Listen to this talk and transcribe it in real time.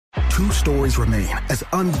two stories remain as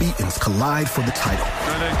unbeatens collide for the title.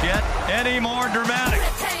 Could it get any more dramatic?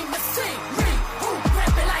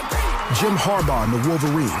 Jim Harbaugh and the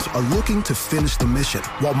Wolverines are looking to finish the mission,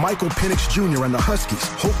 while Michael Penix Jr. and the Huskies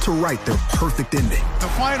hope to write their perfect ending. The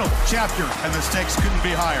final chapter, and the stakes couldn't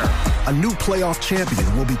be higher. A new playoff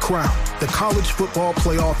champion will be crowned. The College Football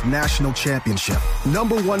Playoff National Championship.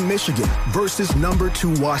 Number 1 Michigan versus number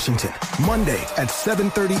 2 Washington. Monday at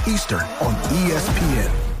 7:30 Eastern on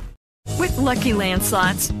ESPN. With Lucky Land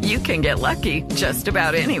Slots, you can get lucky just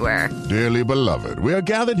about anywhere. Dearly beloved, we are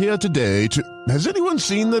gathered here today to... Has anyone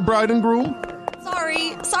seen the bride and groom?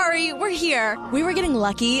 Sorry, we're here. We were getting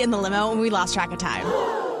lucky in the limo and we lost track of time.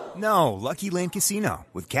 No, Lucky Land Casino,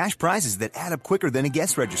 with cash prizes that add up quicker than a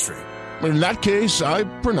guest registry. In that case, I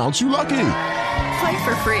pronounce you lucky. Play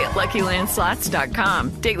for free at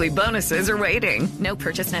LuckyLandSlots.com. Daily bonuses are waiting. No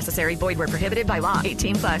purchase necessary. Void where prohibited by law.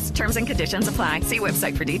 18+. Terms and conditions apply. See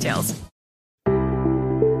website for details.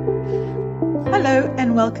 Hello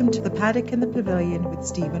and welcome to the Paddock and the Pavilion with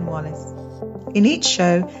Stephen Wallace. In each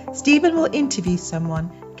show, Stephen will interview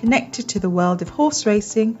someone connected to the world of horse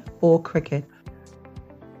racing or cricket.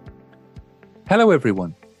 Hello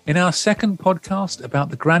everyone. In our second podcast about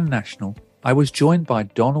the Grand National, I was joined by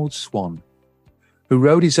Donald Swan, who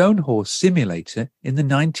rode his own horse Zimulator in the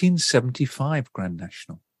 1975 Grand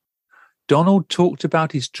National. Donald talked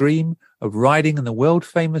about his dream of riding in the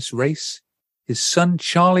world-famous race, his son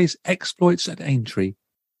Charlie's exploits at Aintree,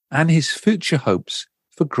 and his future hopes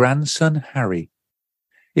for grandson Harry.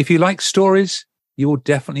 If you like stories, you will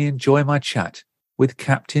definitely enjoy my chat with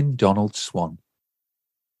Captain Donald Swan.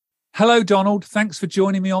 Hello, Donald. Thanks for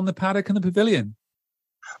joining me on the Paddock and the Pavilion.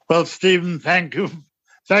 Well, Stephen, thank you.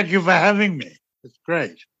 Thank you for having me. It's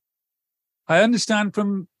great. I understand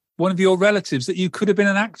from one of your relatives that you could have been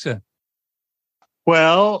an actor.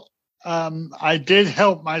 Well, I did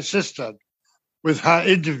help my sister with her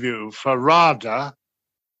interview for RADA.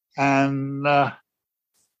 And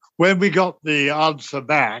when we got the answer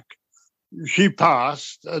back, she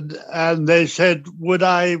passed. And they said, would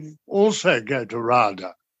I also go to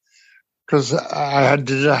RADA? Because I had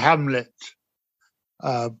did a Hamlet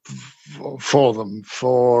for them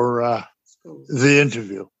for the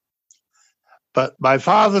interview. But my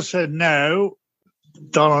father said, no,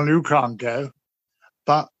 Donald, you can't go.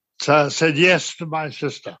 But said yes to my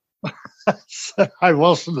sister. So I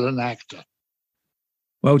wasn't an actor.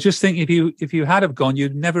 Well, just think if you had have gone,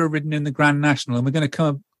 you'd never have ridden in the Grand National. And we're going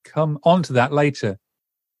to come on to that later.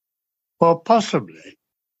 Well, possibly.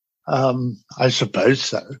 I suppose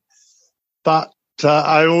so. But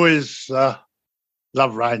I always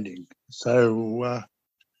love riding. So,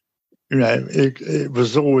 it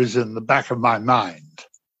was always in the back of my mind.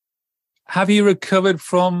 Have you recovered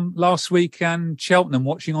from last week and Cheltenham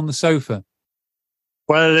watching on the sofa?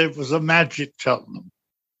 Well, it was a magic Cheltenham,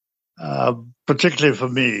 particularly for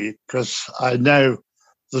me, because I know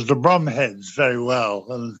the Bromheads very well.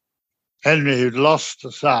 And Henry had lost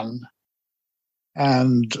a son,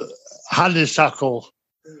 and Honeysuckle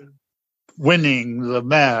winning the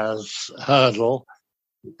mare's hurdle,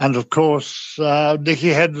 and of course Nicky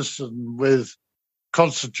Henderson with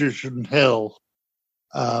Constitution Hill,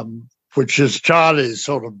 which is Charlie's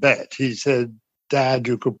sort of bet. He said, Dad,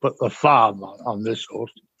 you could put the farm on this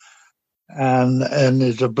horse, and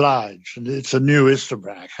it's obliged, and it's a new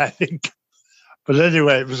Istabrack, I think. But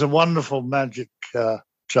anyway, it was a wonderful magic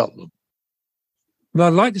Cheltenham. Well,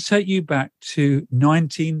 I'd like to take you back to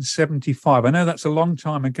 1975. I know that's a long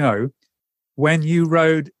time ago, when you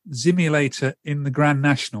rode Zimulator in the Grand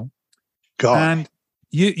National. God. And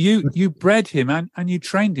you bred him and you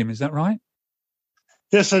trained him, is that right?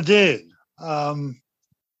 Yes, I did.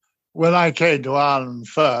 When I came to Ireland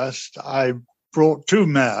first, I brought 2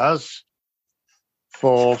 mares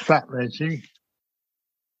for flat racing,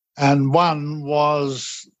 and one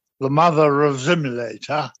was the mother of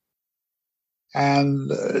Zimulator,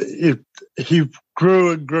 and he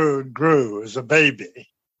grew and grew and grew as a baby,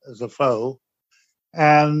 as a foal,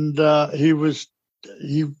 and he was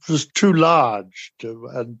too large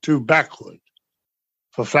and too backward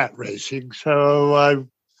for flat racing, so I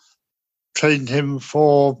trained him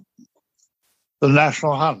for the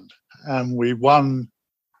national hunt, and we won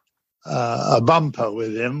a bumper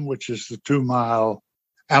with him, which is the 2-mile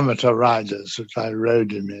amateur riders, which I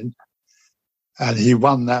rode him in, and he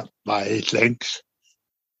won that by 8 lengths,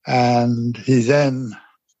 and he then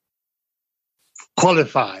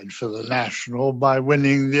qualified for the national by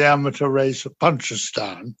winning the amateur race at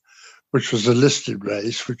Punchestown, which was a listed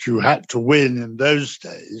race, which you had to win in those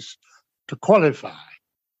days to qualify.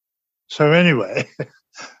 So anyway,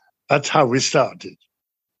 that's how we started.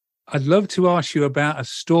 I'd love to ask you about a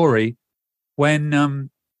story when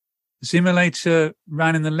Zimulator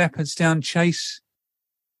ran in the Leopardstown Chase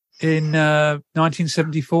in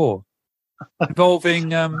 1974,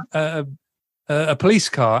 involving a police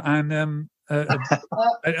car and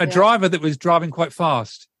a driver that was driving quite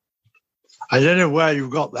fast. I don't know where you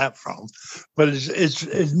got that from, but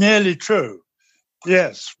it's nearly true.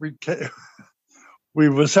 Yes, we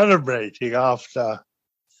were celebrating after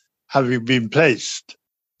having been placed,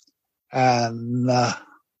 and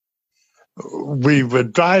we were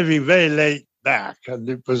driving very late back, and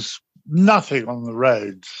it was nothing on the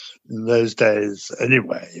roads in those days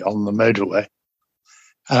anyway, on the motorway.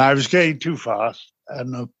 And I was going too fast,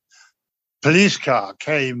 and a police car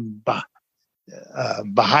came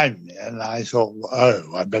behind me, and I thought,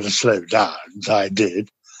 oh, I better slow down. So I did.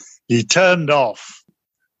 He turned off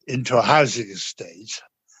into a housing estate.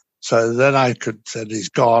 So then I said, he's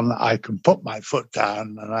gone, I can put my foot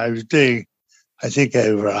down. And I was doing, I think,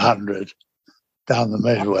 over 100 down the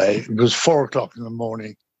motorway. It was 4:00 in the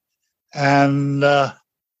morning. And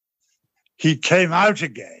he came out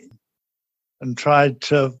again and tried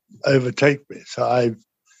to overtake me. So I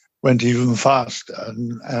went even faster,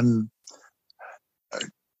 and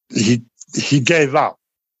he gave up.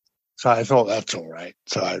 So I thought, that's all right.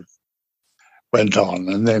 So I went on,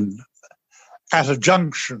 and then at a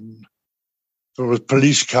junction, there was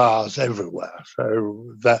police cars everywhere,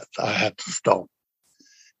 so that I had to stop.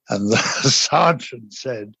 And the sergeant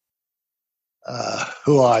said,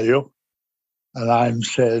 who are you? And I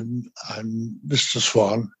said, I'm Mr.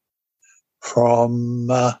 Swan from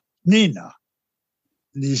Nina.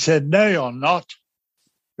 And he said, no, you're not.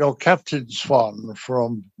 You're Captain Swan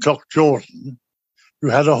from Doc Jordan, who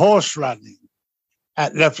had a horse running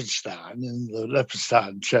at Leopardstown, in the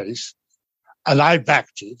Leopardstown Chase, and I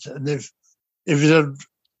backed it. And if it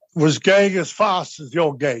was going as fast as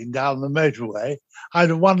you're going down the motorway, I'd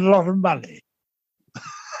have won a lot of money.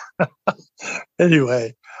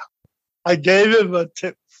 Anyway, I gave him a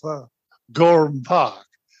tip for Gorham Park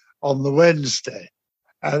on the Wednesday,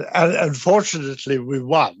 and unfortunately we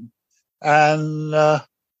won, and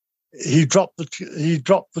he dropped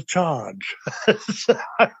the charge. So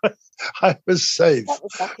I was safe.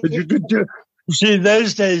 But you could do. You see, in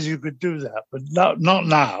those days you could do that, but not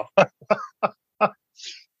now.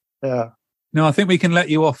 Yeah. No, I think we can let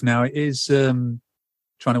you off now. It is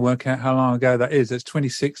trying to work out how long ago that is. That's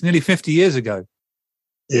 26, nearly 50 years ago.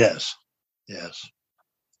 Yes.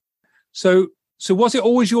 So was it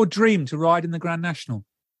always your dream to ride in the Grand National?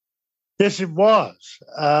 Yes, it was.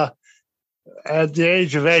 At the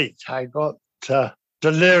age of 8, I got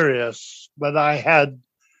delirious when I had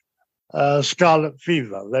scarlet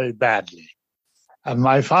fever very badly. And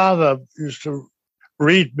my father used to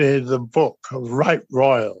read me the book of Right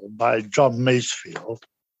Royal by John Masefield.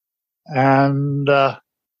 And it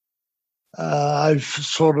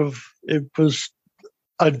was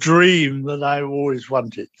a dream that I always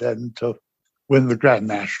wanted then to win the Grand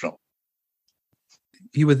National.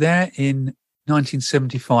 You were there in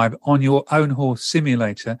 1975 on your own horse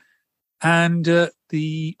Zimulator, and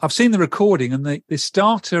I've seen the recording, and the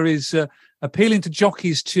starter is appealing to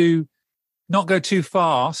jockeys to not go too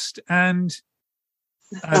fast, and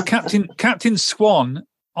Captain Swan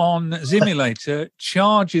on Zimulator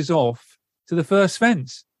charges off to the first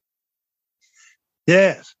fence.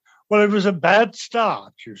 Yes. Well, it was a bad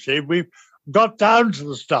start, you see. We got down to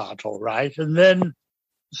the start all right, and then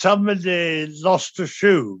somebody lost a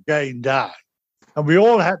shoe going down, and we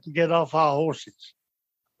all had to get off our horses,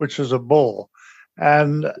 which was a bore.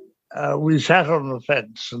 And we sat on the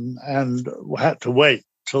fence and had to wait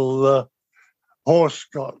till the horse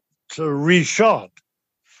got reshod.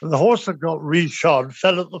 And the horse that got reshod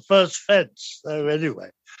fell at the first fence. So anyway,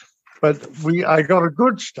 but I got a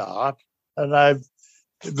good start, and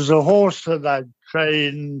it was a horse that I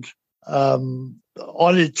trained on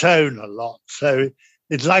its own a lot, so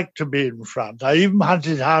it liked to be in front. I even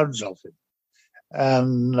hunted hounds off him,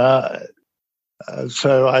 and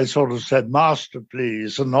so I sort of said, "Master,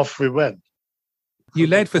 please," and off we went. You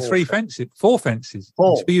led for four fences.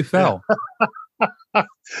 Four. Until you fell. Yeah.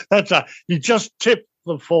 That's right. He just tipped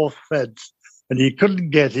the fourth fence, and he couldn't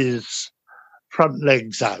get his front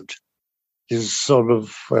legs out, his sort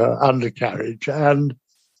of undercarriage, and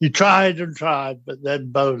he tried and tried, but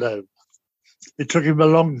then bowled over. It took him a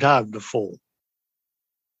long time to fall.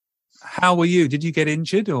 How were you? Did you get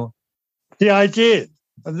injured, or? Yeah, I did.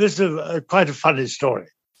 And this is quite a funny story.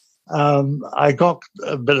 I got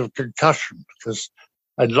a bit of concussion because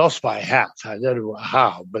I'd lost my hat. I don't know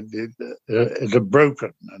how, but it had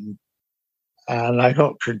broken, and I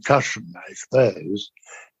got concussion, I suppose.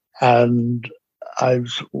 And I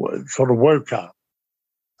sort of woke up,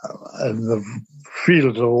 and the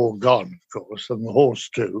fields are all gone, of course, and the horse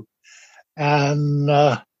too. And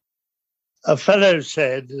a fellow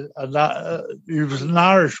said, he was an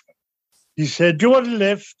Irishman, he said, "Do you want a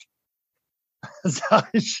lift?" And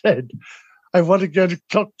I said, "I want to go to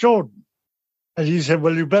Clough-Jordan." And he said,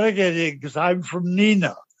 "Well, you better get in, because I'm from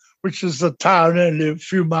Nina, which is the town only a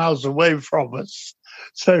few miles away from us."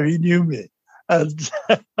 So he knew me. And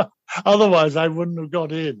otherwise, I wouldn't have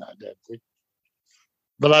got in, I don't think.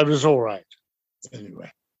 But I was all right, anyway.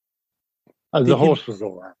 And the horse was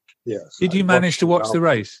all right, yes. Did you manage to watch the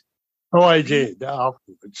race? Oh, I did,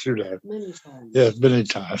 afterwards, Many times. Yes, many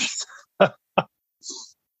times.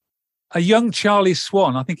 A young Charlie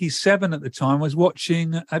Swan, I think he's 7 at the time, was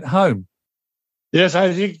watching at home. Yes,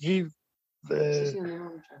 I think he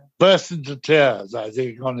burst into tears, I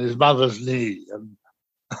think, on his mother's knee. And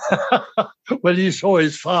when he saw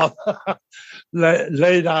his father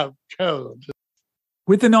laid out cold.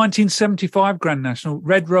 With the 1975 Grand National,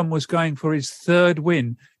 Red Rum was going for his 3rd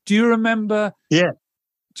win. Do you remember? Yeah.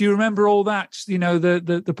 Do you remember all that? You know,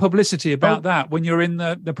 the publicity about that when you're in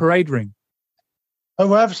the parade ring.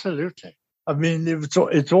 Oh, absolutely. I mean,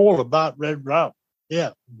 it's all about Red Rum. Yeah,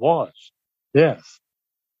 it was. Yes,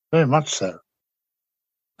 very much so.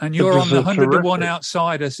 And you're on the 100-to-1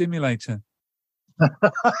 outsider simulator.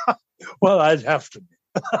 Well, I'd have to be.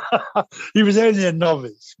 He was only a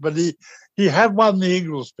novice, but he had won the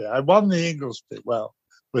Inglesby. I won the Inglesby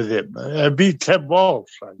with him. I beat Ted Walsh,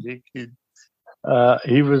 I think. He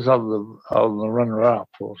was on the runner-up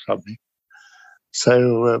or something.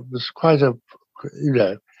 So it was quite a,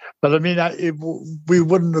 but I mean, we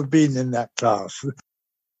wouldn't have been in that class.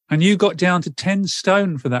 And you got down to 10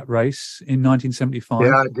 stone for that race in 1975.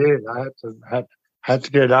 Yeah, I did. I had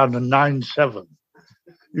to go down to 9.7,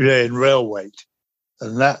 in rail weight.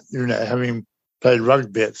 And that, having played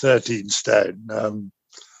rugby at 13 stone,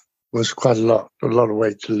 was quite a lot of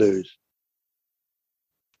weight to lose.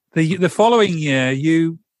 The following year,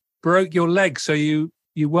 you broke your leg, so you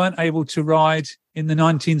weren't able to ride in the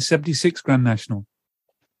 1976 Grand National.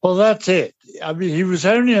 Well, that's it. I mean, he was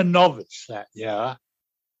only a novice that year.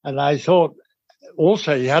 And I thought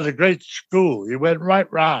also he had a great school. He went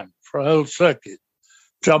right round for a whole circuit,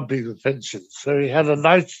 jumping the fences. So he had a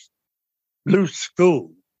nice, loose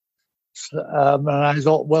school. And I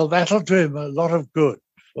thought, well, that'll do him a lot of good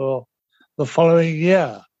for the following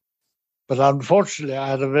year. But unfortunately, I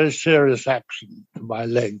had a very serious accident to my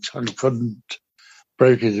legs. I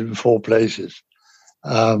broke it in 4 places.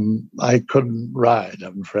 I couldn't ride,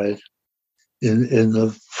 I'm afraid, in the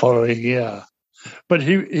following year. But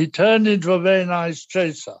he turned into a very nice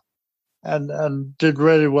chaser and did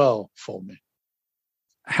really well for me.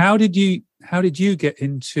 How did you get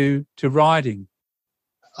into riding?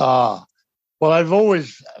 Well, I've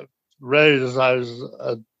always rode as I was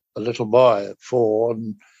a little boy at 4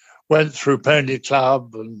 and went through Pony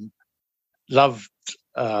Club and loved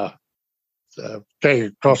going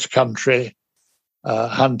cross country,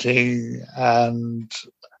 hunting, and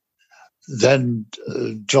then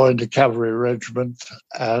joined a cavalry regiment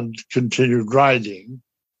and continued riding.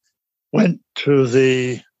 Went to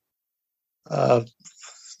the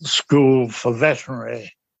school for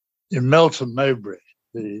veterinary in Melton Mowbray,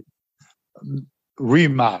 the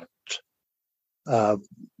remount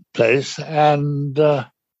place, and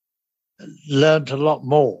learned a lot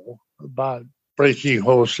more about breaking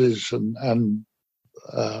horses and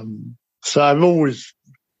so I've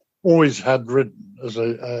always had ridden as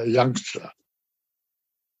a youngster.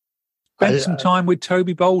 Spent some time with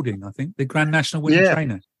Toby Boulding, I think, the Grand National winning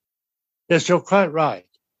trainer. Yes, you're quite right.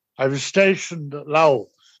 I was stationed at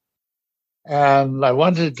Lowell, and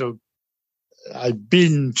I'd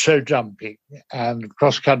been show jumping and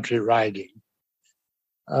cross-country riding,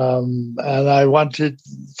 and I wanted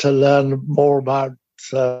to learn more about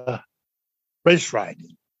race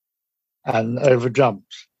riding and over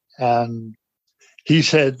jumps. And he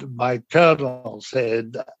said, my colonel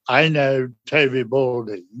said, I know Toby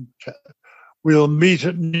Boulding. We'll meet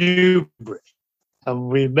at Newbury. And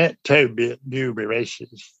we met Toby at Newbury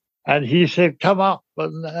races. And he said, come up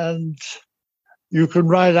and you can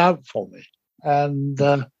ride out for me. And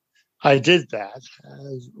I did that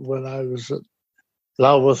when I was at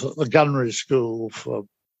Lulworth at the gunnery school for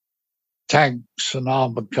tanks and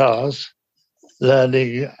armoured cars,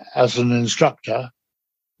 learning as an instructor.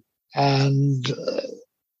 And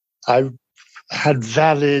I had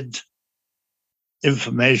valid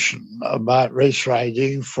information about race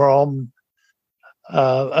riding from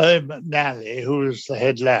Owen McNally, who was the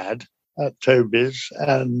head lad at Toby's,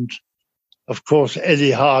 and of course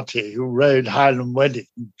Eddie Harty, who rode Highland Wedding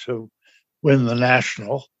to win the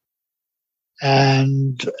national.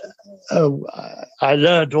 And I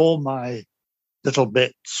learned all my little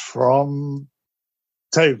bits from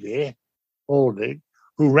Toby Alding,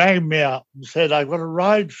 who rang me up and said, "I've got a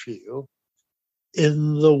ride for you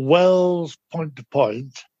in the Wells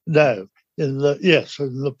point-to-point." No, in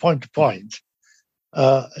the point-to-point.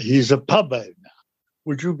 He's a pub owner.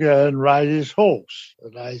 Would you go and ride his horse?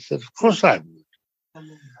 And I said, of course I would.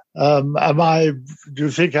 Do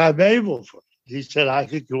you think I'm able for it? He said, I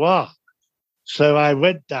think you are. So I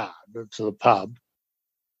went down to the pub,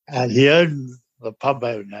 and the pub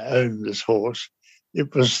owner owned this horse.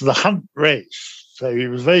 It was the hunt race, so he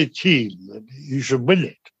was very keen that you should win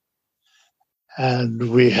it. And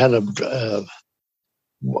we had a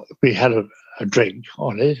drink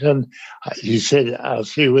on it, and he said, "I'll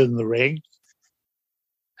see you in the ring."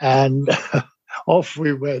 And off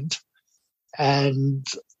we went. And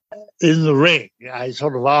in the ring, I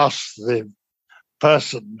sort of asked the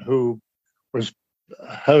person who was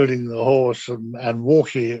holding the horse and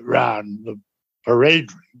walking it round the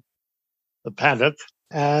parade ring, the paddock,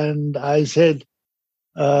 and I said,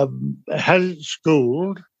 "Has it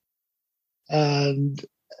schooled and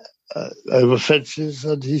over fences?"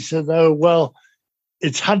 And he said, "Oh, well,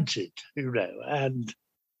 it's hunted, you know." And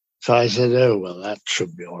so I said, "Oh, well, that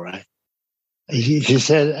should be all right." He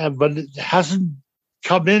said, "But it hasn't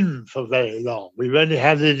come in for very long. We've only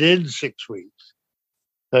had it in 6 weeks.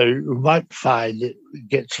 So you might find it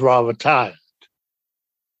gets rather tired."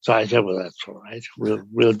 So I said, "Well, that's all right.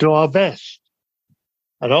 We'll do our best."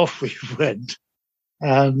 And off we went.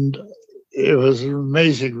 And it was an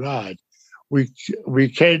amazing ride. We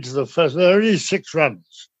came to the first, there were only 6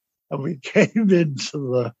 runners, and we came into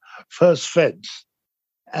the first fence,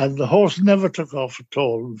 and the horse never took off at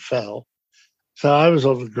all and fell. So I was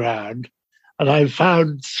on the ground, and I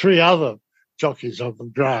found 3 other jockeys on the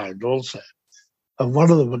ground also. And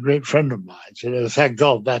one of them, a great friend of mine, said, "Thank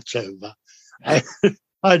God that's over."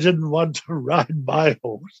 I didn't want to ride my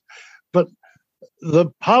horse. But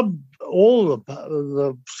the pub, all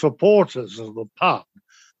the supporters of the pub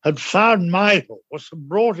had found my horse and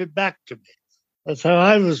brought it back to me. And so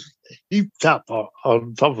I was heaped up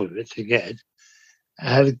on top of it again,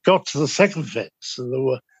 and it got to the second fence. And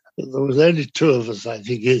there was only 2 of us, I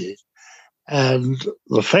think, in it. And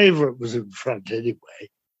the favourite was in front anyway.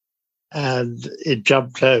 And it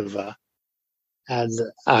jumped over, and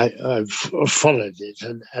I followed it.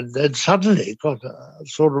 And then suddenly it got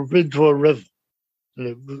sort of into a river. And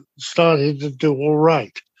it started to do all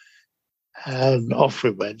right. And off we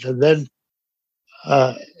went. And then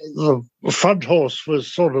the front horse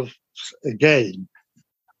was sort of, again,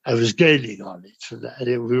 I was gaining on it.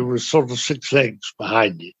 And we were sort of 6 legs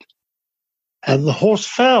behind it. And the horse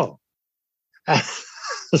fell. And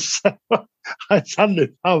so I suddenly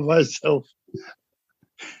found myself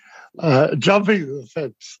jumping the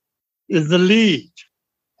fence in the lead.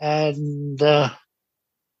 And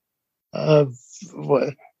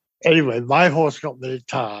anyway, my horse got very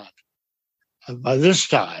tired. And by this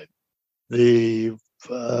time, the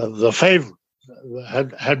favourite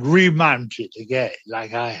had remounted again,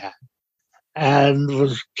 like I had, and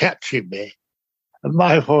was catching me. And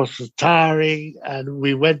my horse was tiring, and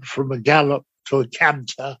we went from a gallop to a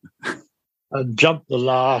canter and jumped the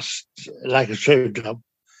last, like a show jump,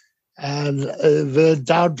 and then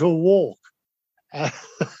down to a walk. It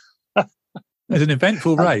was an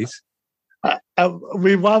eventful race.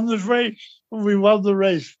 We won the race. We won the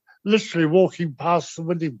race, literally walking past the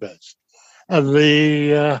winning best. And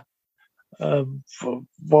the,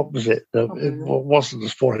 what was it? It wasn't the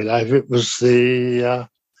Sporting Life. It was the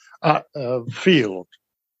Field.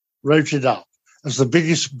 Wrote it up as the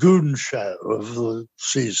biggest goon show of the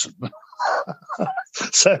season.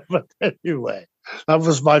 So, but anyway, that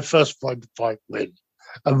was my first point-to-point win,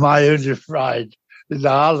 and my only ride in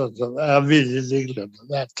Ireland, in England at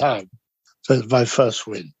that time. So it was my first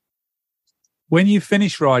win. When you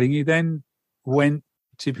finished riding, you then went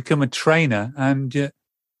to become a trainer, and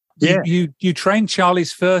you trained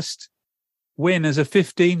Charlie's first win as a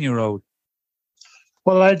 15-year-old.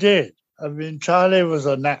 Well, I did. I mean, Charlie was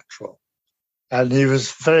a natural, and he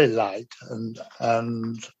was very light. And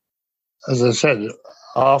as I said,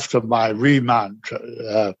 after my remount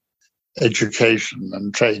education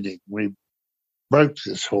and training, we broke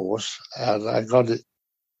this horse, and I got it,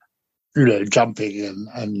 jumping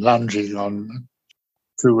and lunging on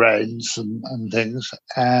 2 reins and things.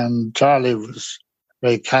 And Charlie was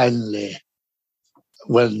very kindly,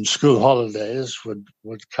 when school holidays would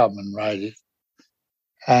come and ride it.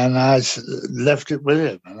 And I left it with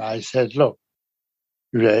him, and I said, "Look,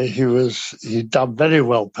 he'd done very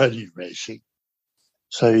well pony racing,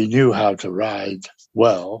 so he knew how to ride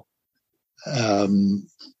well,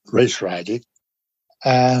 race riding.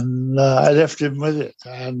 And I left him with it.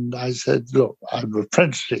 And I said, look, I'm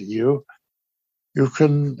apprenticing you. You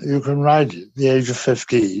can ride it at the age of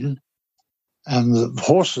 15. And the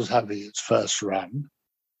horse was having its first run.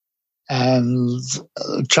 And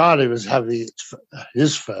Charlie was having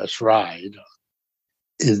his first ride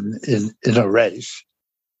in a race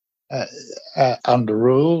under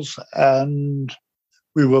rules. And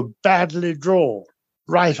we were badly drawn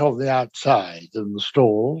right on the outside in the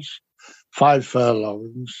stalls, 5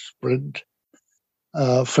 furlong sprint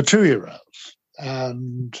for 2-year-olds.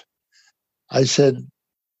 And I said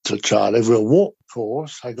to Charlie, we'll walk the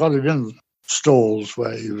course. I got him in the stalls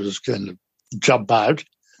where he was going to jump out.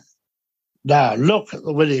 Now, look at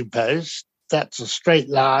the winning post. That's a straight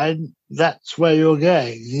line. That's where you're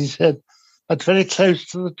going. He said, that's very close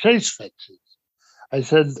to the chase fences. I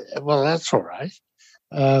said, well, that's all right.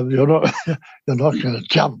 You're not going to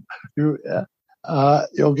jump. You're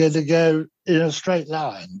going to go in a straight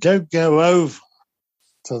line. Don't go over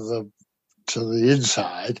to the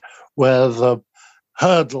inside where the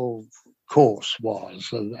hurdle course was,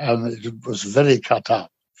 and it was very cut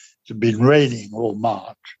up. It had been raining all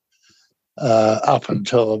March up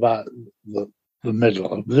until about the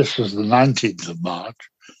middle. This was the 19th of March,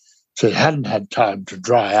 so it hadn't had time to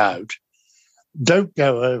dry out. Don't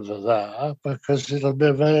go over there because it'll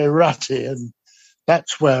be very rutty, and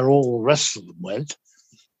that's where all the rest of them went.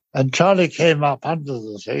 And Charlie came up under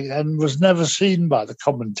the thing and was never seen by the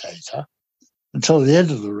commentator until the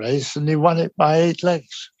end of the race, and he won it by 8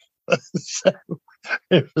 lengths. So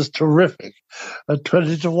it was terrific at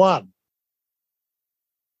 20-1.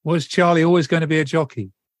 Was Charlie always going to be a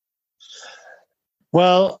jockey?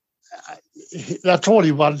 Well, that's all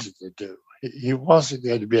he wanted to do. He wasn't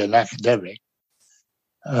going to be an academic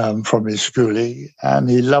from his schooling, and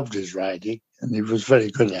he loved his riding, and he was very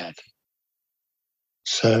good at it.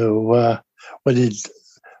 So when he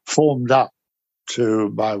formed up to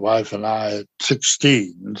my wife and I at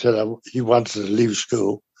 16 and said he wanted to leave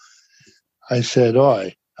school, I said,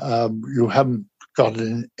 "Oi, you haven't got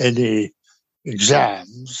any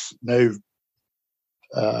exams, no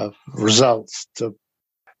results to,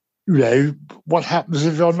 what happens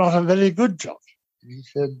if you're not a very good jockey?" He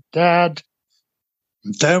said, "Dad,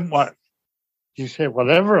 don't worry." He said,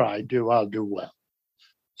 "Whatever I do, I'll do well."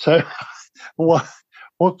 So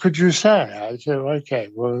what could you say? I said, "Okay,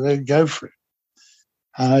 well, then go for it."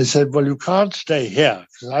 And I said, "Well, you can't stay here,"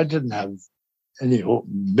 because I didn't have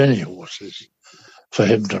many horses for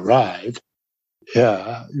him to ride.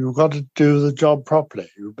 "Yeah, you've got to do the job properly.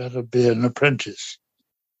 You better be an apprentice."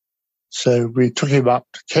 So we took him up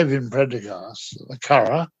to Kevin Prendergast at the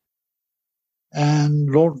Curragh and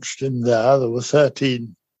launched him there. There were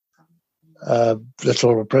 13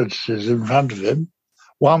 little apprentices in front of him.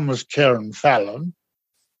 One was Kieran Fallon,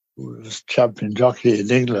 who was champion jockey in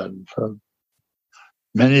England for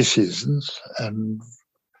many seasons and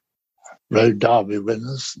rode Derby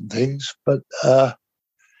winners and things. But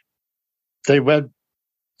they went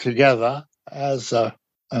together as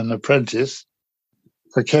an apprentice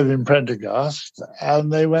for Kevin Prendergast,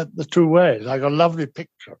 and they went the 2 ways. I got a lovely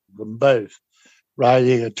picture of them both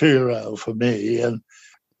riding a 2-year-old for me, and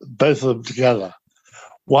both of them together.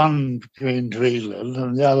 One going to England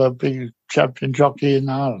and the other being champion jockey in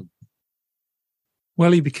Ireland.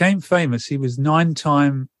 Well, he became famous. He was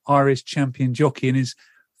 9-time Irish champion jockey and is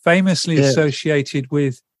famously associated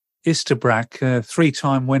with Isterbrack,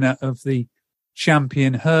 3-time winner of the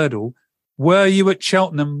champion hurdle. Were you at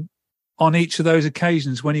Cheltenham on each of those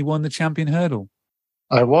occasions when he won the champion hurdle?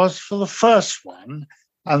 I was for the first one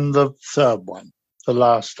and the third one, the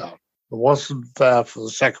last time. I wasn't there for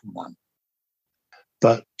the second one.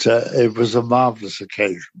 But it was a marvellous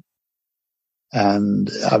occasion. And,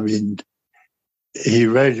 I mean, he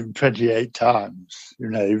rode him 28 times.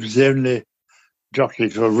 He was the only jockey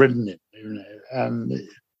to have ridden him, And,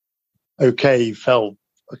 he fell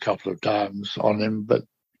a couple of times on him, but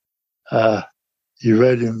he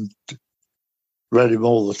rode him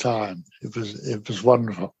all the time. It was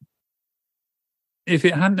wonderful. If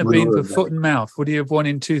it hadn't have been for Foot and Mouth, would he have won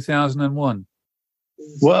in 2001?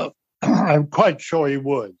 Well, I'm quite sure he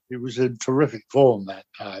would. He was in terrific form that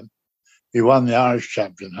time. He won the Irish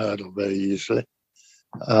champion hurdle very easily.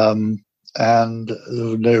 And there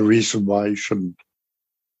was no reason why he shouldn't.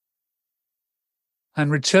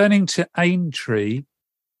 And returning to Aintree,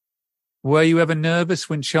 were you ever nervous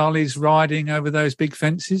when Charlie's riding over those big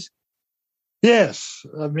fences? Yes,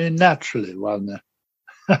 I mean, naturally one.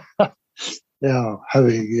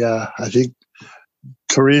 Having, I think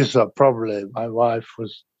Teresa, probably, my wife,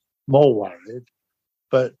 was more worried.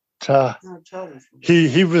 but it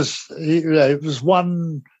was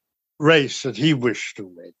one race that he wished to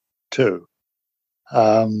win too.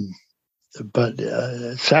 But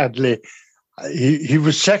sadly, he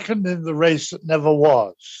was second in the race that never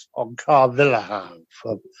was on Car Villahouse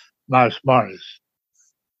for Mouse Morris.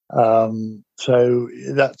 So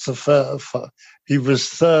that's the first. He was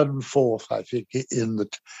third and fourth, I think,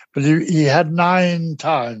 but he had 9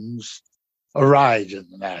 times a ride in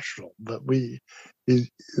the National. But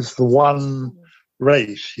it's the one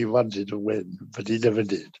race he wanted to win, but he never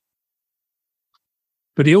did.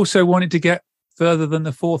 But he also wanted to get further than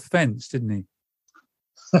the 4th fence, didn't he?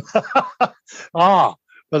 Well,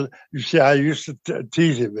 you see, I used to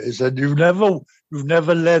tease him. He said, "You've never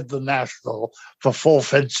led the National for 4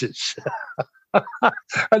 fences,"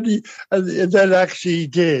 and then actually he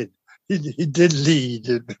did. He did lead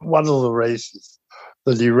in one of the races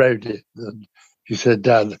that he rode in, and he said,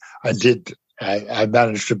 "Dad, I did. I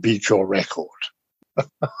managed to beat your record."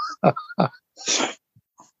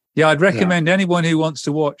 Yeah, I'd recommend anyone who wants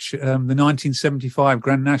to watch the 1975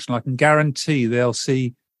 Grand National. I can guarantee they'll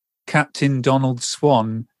see Captain Donald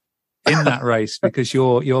Swan in that race because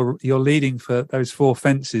you're leading for those 4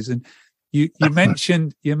 fences. And you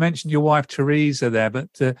mentioned your wife Teresa there, but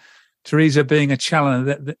Teresa being a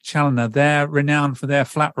challenger, they're renowned for their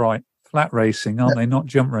flat racing, aren't they? Not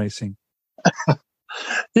jump racing.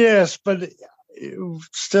 Yes, but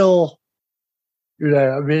still.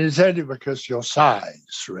 It's only because your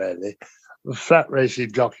size, really. The flat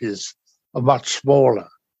racing jockeys are much smaller.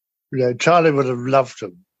 Charlie would have loved to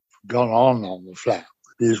have gone on the flat.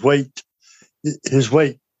 His weight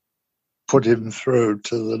put him through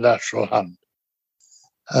to the National Hunt.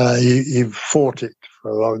 He fought it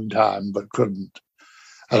for a long time, but couldn't.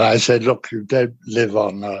 And I said, "Look, you don't live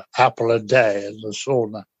on an apple a day in the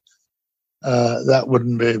sauna. That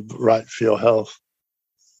wouldn't be right for your health."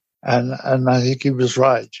 And I think he was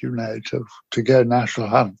right, to go National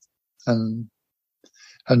Hunt and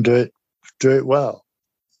do it well.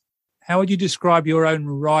 How would you describe your own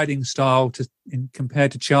riding style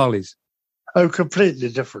compared to Charlie's? Oh, completely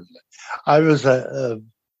differently. I was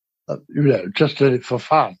just did it for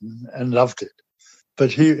fun and loved it,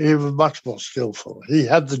 but he was much more skillful. He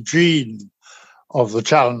had the gene of the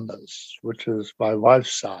Challengers, which is my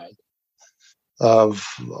wife's side of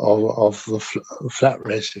the flat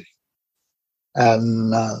racing,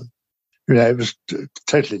 and it was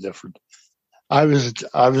totally different. I was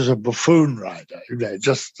a buffoon rider,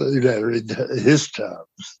 just in his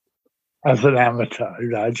terms, as an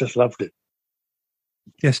amateur. I just loved it.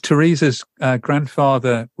 Yes, Teresa's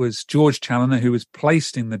grandfather was George Challoner, who was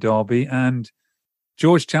placed in the Derby, and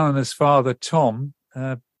George Challoner's father, Tom,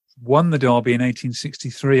 won the Derby in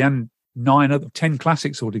 1863 and 10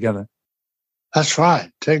 classics altogether. That's right,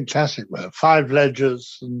 10 classic, 5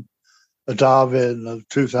 Ledgers and a Derby of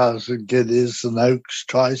 2,000 guineas and Oaks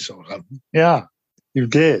twice or something. Yeah, you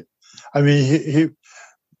did. I mean, he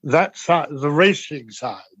that side, the racing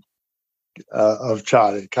side of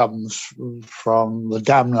Charlie comes from the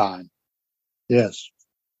dam line. Yes.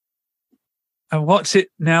 And what's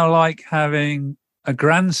it now like having a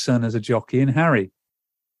grandson as a jockey in Harry?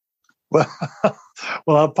 Well,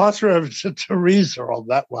 I'll pass you over to Teresa on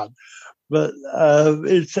that one. But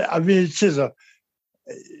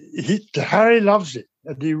Harry loves it,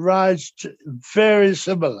 and he rides very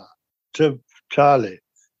similar to Charlie.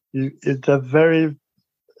 The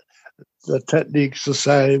technique's the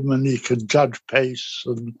same, and he can judge pace,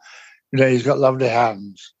 and he's got lovely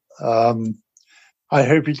hands. I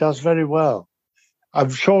hope he does very well. I'm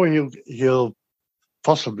sure he'll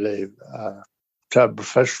possibly turn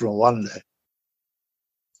professional one day.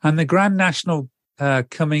 And the Grand National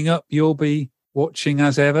coming up, you'll be watching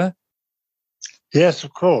as ever? Yes,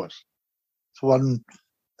 of course. It's one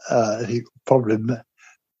he probably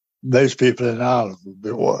most people in Ireland will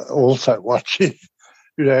be also watching.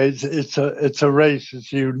 It's a race.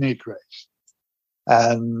 It's a unique race,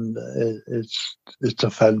 and it's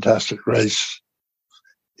a fantastic race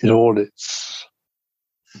in all its.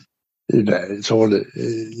 It's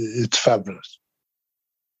fabulous.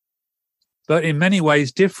 But in many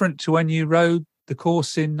ways, different to when you rode the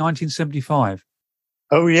course in 1975.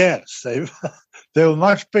 Oh yes, they were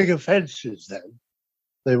much bigger fences then.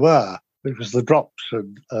 They were, because the drops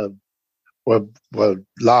were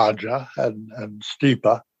larger and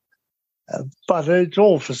steeper. But it's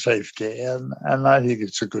all for safety, and I think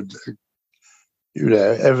it's a good.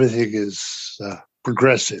 Everything is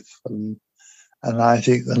progressive, and I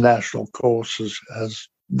think the national course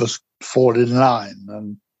must fall in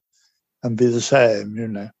line and be the same.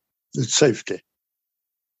 It's safety.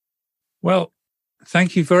 Well,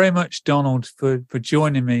 thank you very much, Donald, for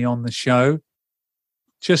joining me on the show.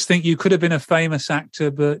 Just think you could have been a famous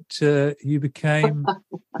actor, but you became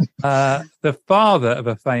the father of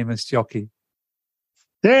a famous jockey.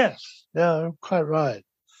 Yes, yeah, quite right.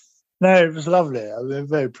 No, it was lovely. I'm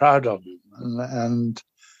very proud of him, and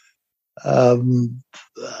he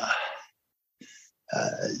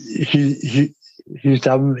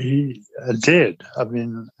did. I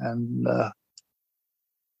mean, and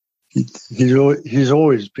he's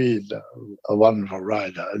always been a wonderful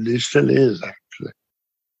rider, and he still is, actually.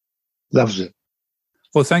 Loves it.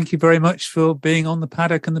 Well, thank you very much for being on the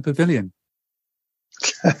Paddock and the Pavilion.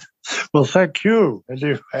 Well, thank you.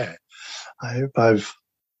 Anyway, I hope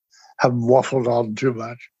haven't waffled on too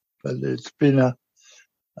much, but it's been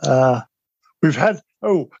we've had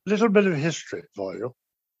a little bit of history for you.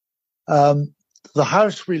 The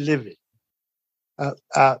house we live in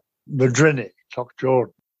at Madrini, Clock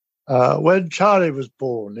Jordan, when Charlie was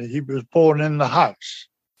born, he was born in the house,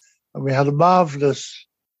 and we had a marvellous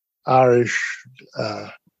Irish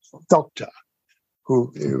doctor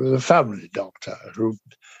who was a family doctor who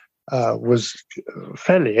was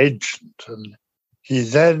fairly ancient, and he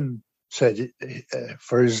then said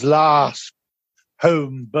for his last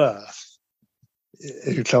home birth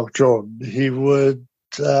in Clock Jordan, he would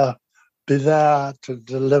be there to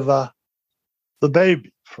deliver the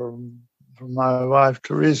baby from my wife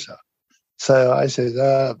Teresa. So I said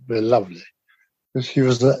that'd be lovely, because he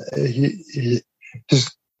was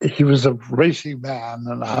he was a racing man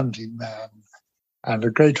and a hunting man and a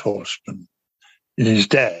great horseman in his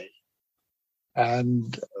day.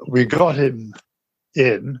 And we got him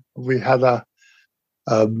in. We had a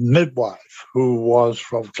midwife who was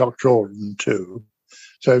from Clock Jordan too.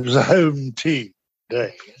 So it was a home team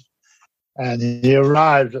doing it. And he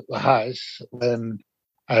arrived at the house when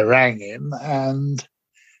I rang him, and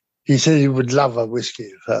he said he would love a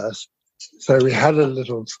whiskey first. So we had a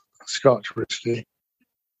little Scotch whiskey.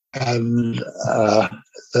 And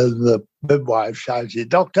then the midwife shouted,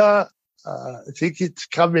 "Doctor, I think it's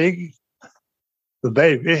coming. The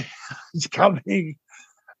baby is coming."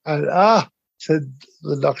 And said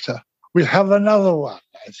the doctor, "We'll have another one,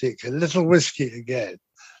 I think, a little whiskey again."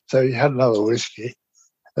 So he had another whiskey,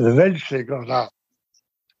 and eventually got up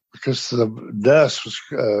because the nurse was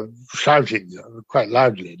shouting quite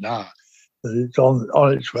loudly now that it's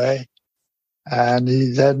on its way. And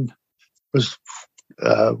he then was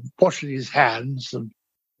washing his hands and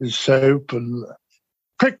his soap, and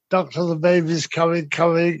 "Quick, doctor, the baby's coming.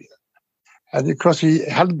 And of course he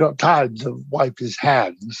hadn't got time to wipe his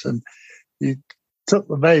hands, and he took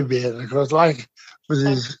the baby in, and of course, like with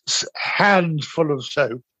his hands full of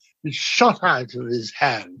soap, it shot out of his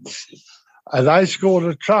hands. And I scored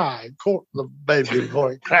a try, caught the baby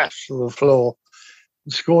before it crashed to the floor,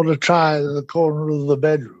 and scored a try in the corner of the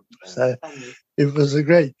bedroom. So it was a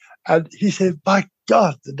great. And he said, "My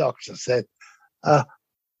God," the doctor said,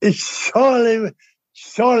 "it's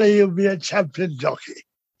surely you'll be a champion jockey."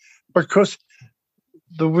 Because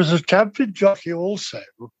there was a champion jockey also,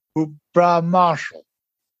 Brian Marshall,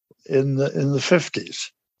 in the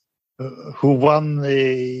 50s, who won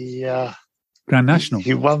the Grand National.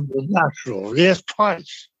 He won the National, yes,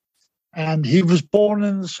 twice. And he was born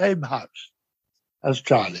in the same house as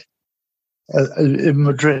Charlie, in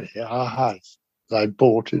Madrid, our house that I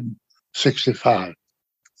bought in 1965.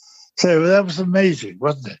 So that was amazing,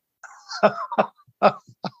 wasn't it?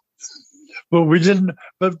 Well, we didn't,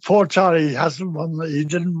 but poor Charlie hasn't won. He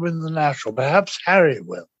didn't win the National. Perhaps Harry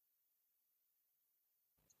will.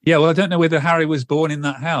 Yeah, well, I don't know whether Harry was born in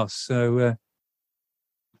that house. So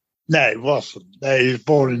no, he wasn't. No, he was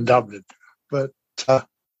born in Dublin. But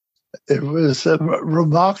it was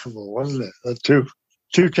remarkable, wasn't it? The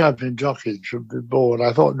two champion jockeys should be born.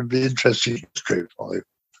 I thought it'd be interesting history for you.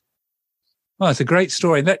 Well, it's a great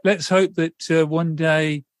story. Let's hope that one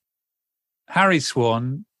day Harry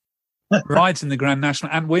Swan rides in the Grand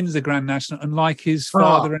National and wins the Grand National, unlike his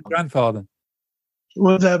father and grandfather.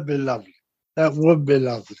 Well, that'd be lovely. That would be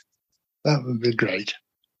lovely. That would be great.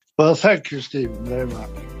 Well, thank you, Stephen, very much.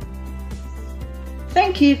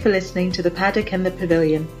 Thank you for listening to The Paddock and the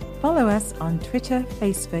Pavilion. Follow us on Twitter,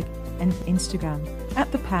 Facebook and Instagram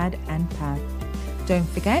at The Pad and Pad. Don't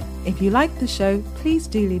forget, if you like the show, please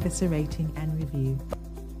do leave us a rating and review.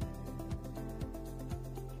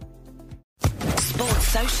 Sports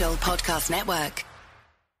Social Podcast Network.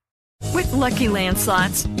 With Lucky Land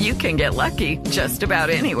Slots, you can get lucky just about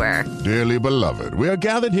anywhere. Dearly beloved, we are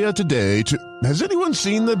gathered here today to... Has anyone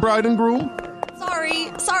seen the bride and groom?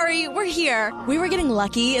 Sorry, we're here. We were getting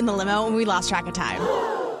lucky in the limo and we lost track of time.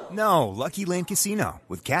 No, Lucky Land Casino,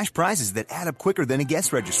 with cash prizes that add up quicker than a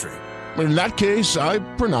guest registry. in that case, I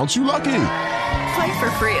pronounce you lucky. Play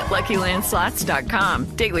for free at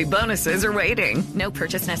LuckyLandSlots.com. Daily bonuses are waiting. No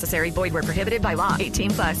purchase necessary. Void where prohibited by law.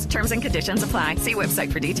 18+. Terms and conditions apply. See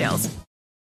website for details.